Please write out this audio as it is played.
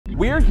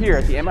We're here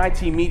at the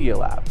MIT Media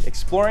Lab,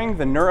 exploring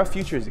the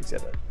NeuraFutures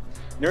exhibit.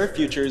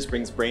 NeuraFutures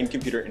brings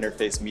brain-computer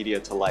interface media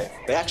to life.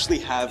 They actually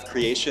have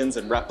creations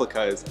and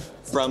replicas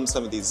from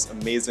some of these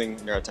amazing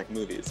neurotech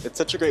movies. It's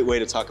such a great way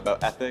to talk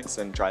about ethics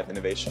and drive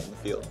innovation in the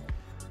field.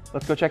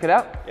 Let's go check it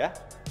out. Yeah.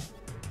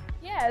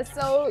 Yeah,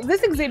 so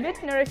this exhibit,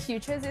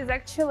 NeuraFutures, is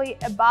actually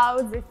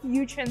about the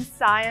future and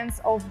science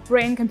of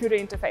brain-computer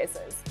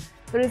interfaces.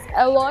 There is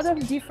a lot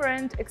of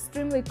different,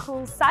 extremely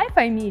cool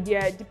sci-fi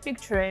media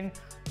depicting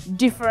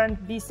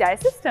different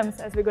BCI systems,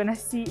 as we're gonna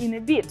see in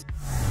a bit.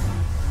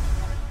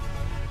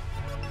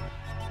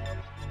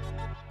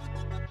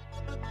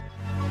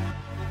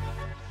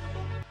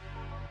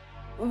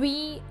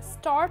 We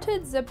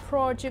started the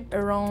project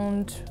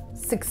around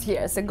 6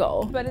 years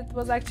ago, but it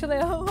was actually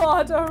a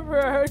lot of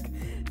work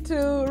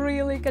to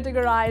really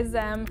categorize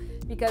them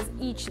because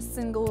each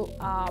single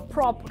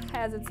prop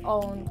has its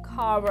own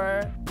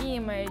cover,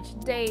 image,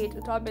 date,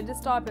 utopia,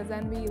 dystopia,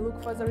 and we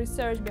look for the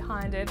research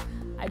behind it.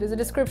 I do the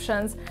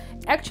descriptions.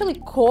 Actually,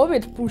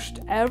 COVID pushed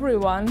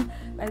everyone.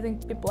 I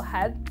think people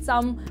had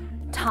some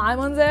time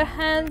on their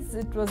hands.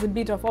 It was a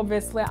bit of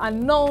obviously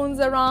unknowns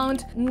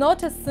around.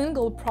 Not a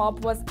single prop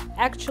was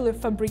actually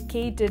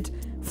fabricated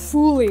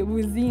fully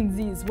within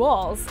these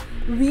walls.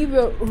 We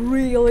were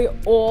really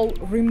all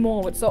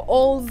remote, so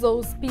all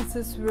those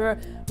pieces were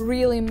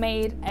really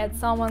made at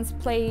someone's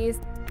place.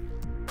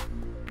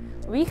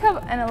 We have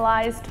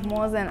analyzed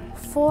more than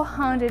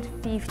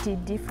 450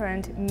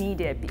 different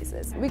media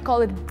pieces. We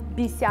call it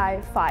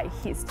BCI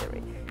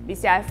history.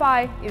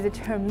 BCI is a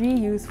term we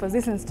use for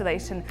this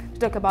installation to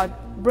talk about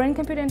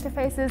brain-computer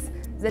interfaces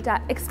that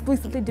are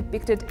explicitly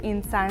depicted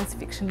in science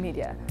fiction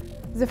media.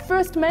 The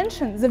first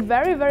mention, the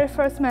very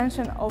first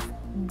mention of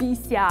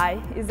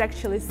BCI is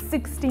actually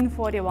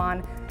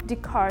 1641,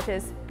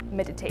 Descartes'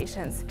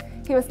 Meditations.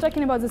 He was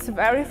talking about this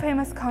very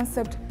famous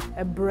concept,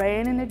 a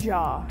brain in a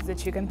jar,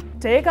 that you can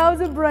take out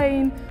the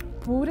brain,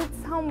 put it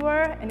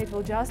somewhere, and it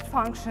will just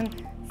function,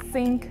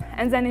 think.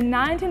 And then in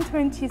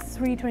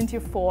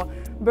 1923-24,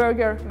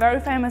 Berger very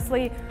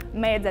famously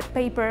made that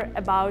paper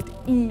about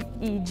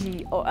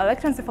EEG, or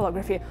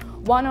electroencephalography,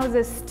 one of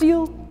the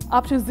still,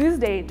 up to this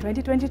day,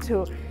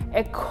 2022,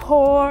 a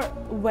core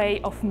way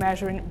of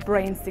measuring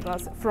brain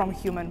signals from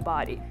human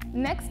body.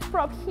 Next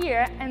prop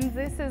here, and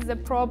this is the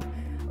prop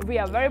we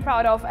are very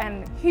proud of,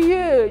 and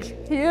huge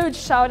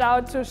shout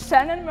out to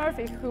Shannon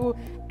Murphy, who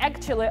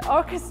actually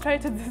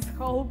orchestrated this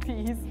whole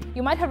piece.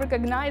 You might have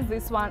recognized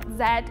this one,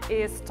 that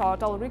is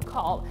Total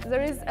Recall.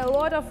 There is a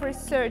lot of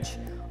research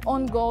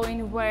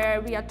ongoing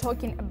where we are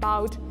talking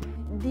about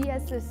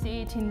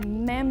deassociating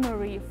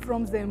memory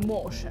from the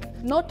emotion.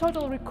 Not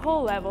total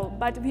recall level,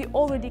 but we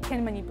already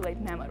can manipulate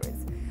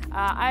memories.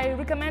 I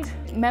recommend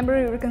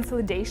memory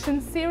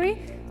reconsolidation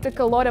theory. Talk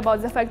a lot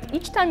about the fact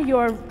each time you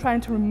are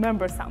trying to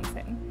remember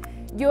something,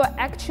 you're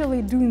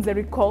actually doing the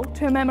recall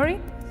to a memory,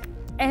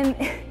 and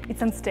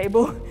it's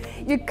unstable.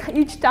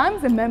 Each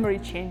time the memory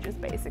changes,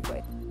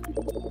 basically.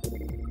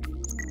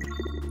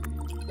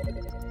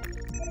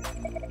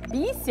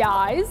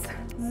 BCIs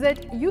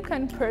that you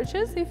can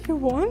purchase if you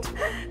want.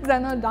 They're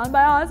not done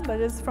by us, but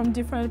it's from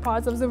different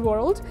parts of the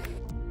world.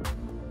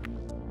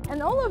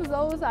 And all of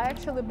those are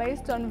actually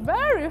based on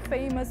very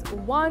famous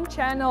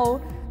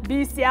one-channel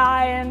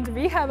BCI, and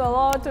we have a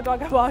lot to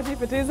talk about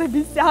if it is a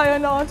BCI or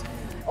not,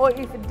 or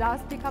if it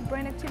does pick up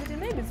brain activity.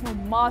 Maybe it's more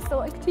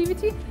muscle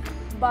activity,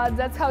 but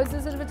that's how it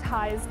is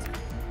advertised.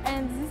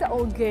 And these are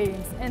all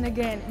games, and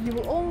again, you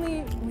will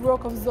only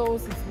work of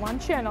those with one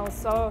channel,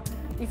 so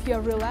if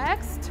you're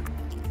relaxed,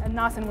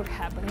 nothing would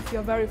happen. If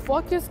you're very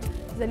focused,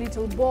 the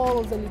little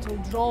ball, the little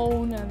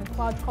drone and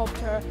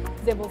quadcopter,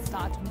 they will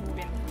start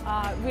moving.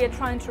 We are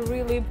trying to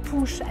really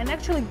push and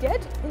actually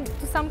get, in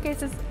some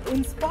cases,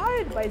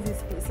 inspired by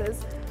these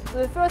pieces. So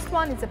the first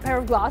one is a pair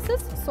of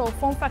glasses, so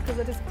form factor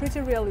that is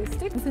pretty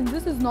realistic. Since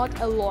this is not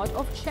a lot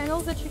of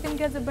channels that you can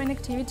get the brain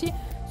activity,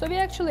 so we're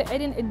actually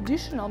adding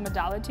additional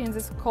modality. In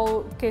this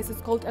case,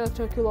 it's called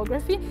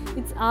electroculography.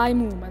 It's eye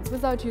movements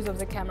without use of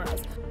the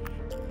cameras.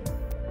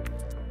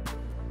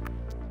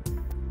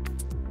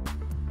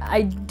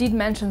 I did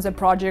mention the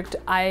project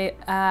I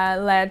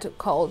led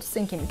called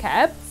Thinking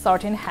Cap,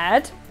 Sorting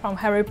Hat from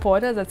Harry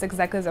Potter. That's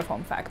exactly the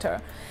form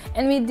factor.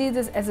 And we did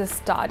this as a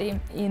study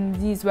in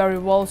these very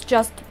walls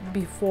just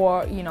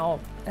before,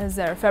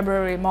 the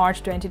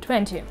February-March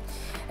 2020.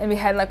 And we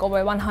had like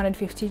over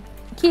 150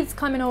 kids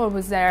coming over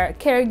with their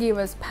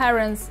caregivers,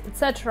 parents,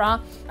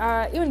 etc.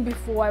 Even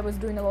before, I was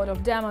doing a lot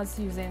of demos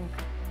using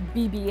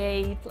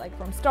BB-8, like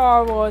from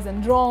Star Wars,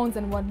 and drones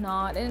and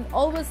whatnot, and it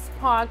always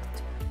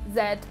sparked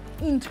that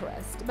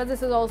interest. But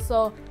this is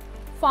also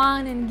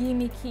fun and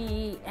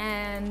gimmicky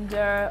and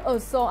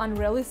also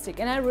unrealistic.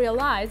 And I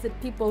realized that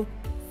people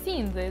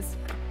seeing this,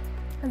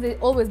 and they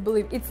always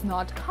believe it's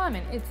not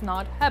coming, it's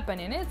not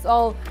happening, it's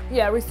all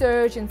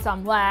research in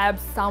some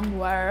labs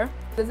somewhere.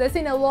 They've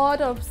seen a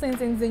lot of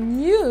things in the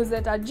news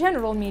that are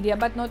general media,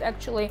 but not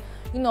actually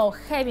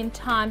having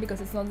time,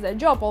 because it's not their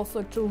job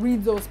also to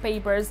read those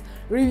papers,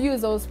 review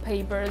those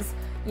papers,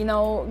 you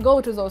know,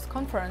 go to those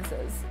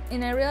conferences.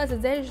 And I realized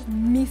that they're just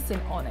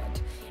missing on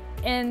it.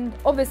 And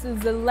obviously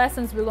the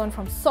lessons we learned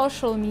from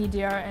social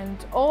media and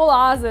all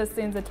other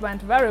things that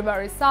went very,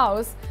 very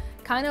south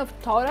kind of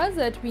taught us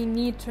that we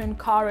need to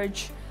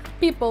encourage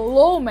people,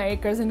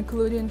 lawmakers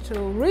including, to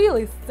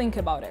really think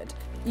about it.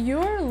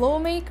 You're a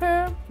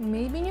lawmaker,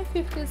 maybe in your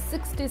 50s,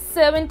 60s,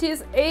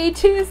 70s,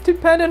 80s,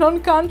 depending on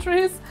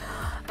countries.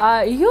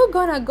 You're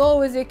gonna go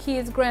with your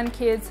kids,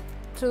 grandkids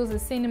to the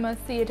cinema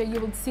theater, you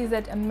will see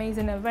that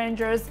amazing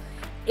Avengers.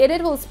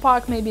 It will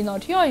spark maybe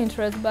not your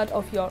interest, but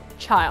of your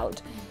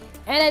child.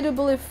 And I do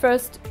believe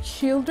first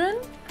children,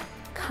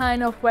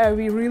 kind of where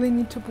we really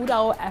need to put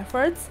our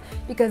efforts,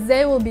 because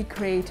they will be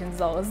creating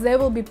those, they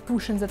will be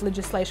pushing that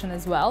legislation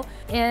as well.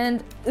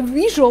 And the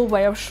visual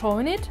way of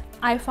showing it,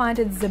 I find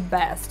it's the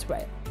best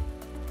way.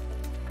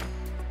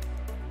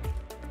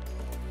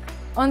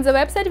 On the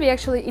website, we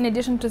actually, in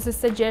addition to the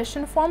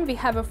suggestion form, we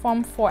have a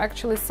form for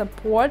actually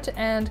support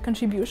and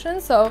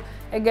contribution. So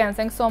again,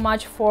 thanks so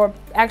much for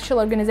actual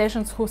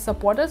organizations who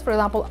support us. For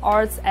example,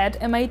 Arts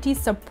at MIT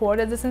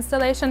supported this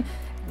installation.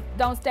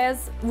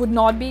 Downstairs would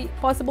not be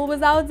possible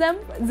without them.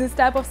 This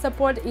type of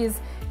support is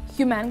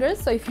humongous.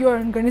 So if you're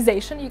an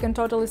organization, you can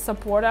totally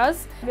support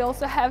us. We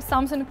also have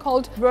something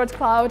called Word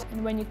Cloud,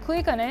 and when you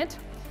click on it,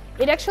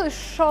 it actually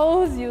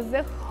shows you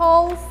the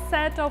whole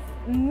set of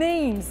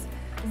names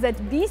that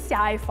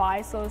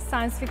BCI, so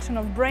science fiction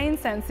of brain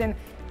sensing,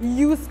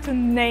 used to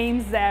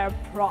name their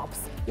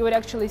props. You would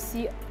actually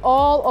see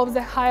all of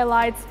the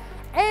highlights,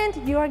 and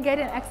you are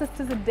getting access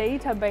to the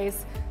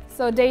database.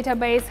 So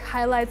database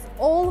highlights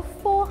all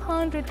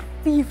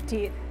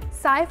 450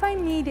 sci-fi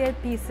media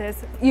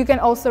pieces. You can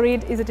also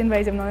read, is it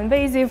invasive,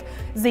 non-invasive,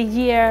 the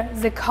year,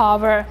 the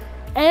cover,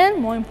 and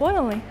more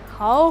importantly,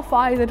 how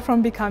far is it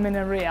from becoming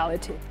a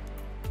reality.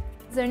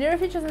 The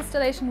NeuraFutures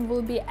installation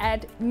will be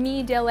at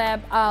Media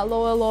Lab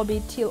lower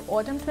lobby till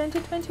autumn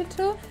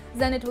 2022.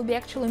 Then it will be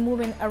actually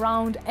moving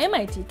around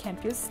MIT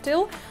campus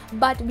still,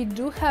 but we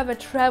do have a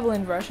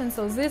traveling version.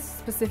 So this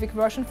specific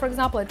version, for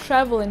example, a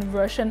traveling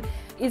version,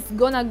 is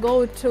gonna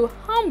go to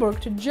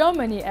Hamburg, to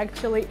Germany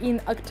actually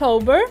in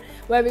October,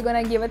 where we're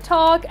gonna give a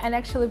talk and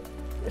actually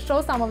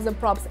show some of the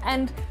props.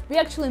 And we're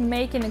actually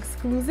making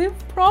exclusive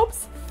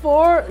props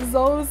for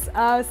those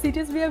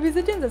cities we are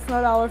visiting. That's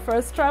not our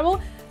first travel.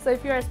 So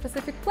if you're a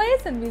specific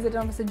place and visit,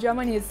 obviously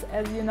Germany is,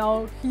 as you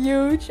know,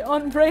 huge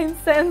on brain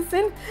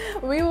sensing,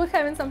 we will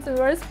have something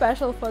very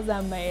special for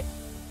them made.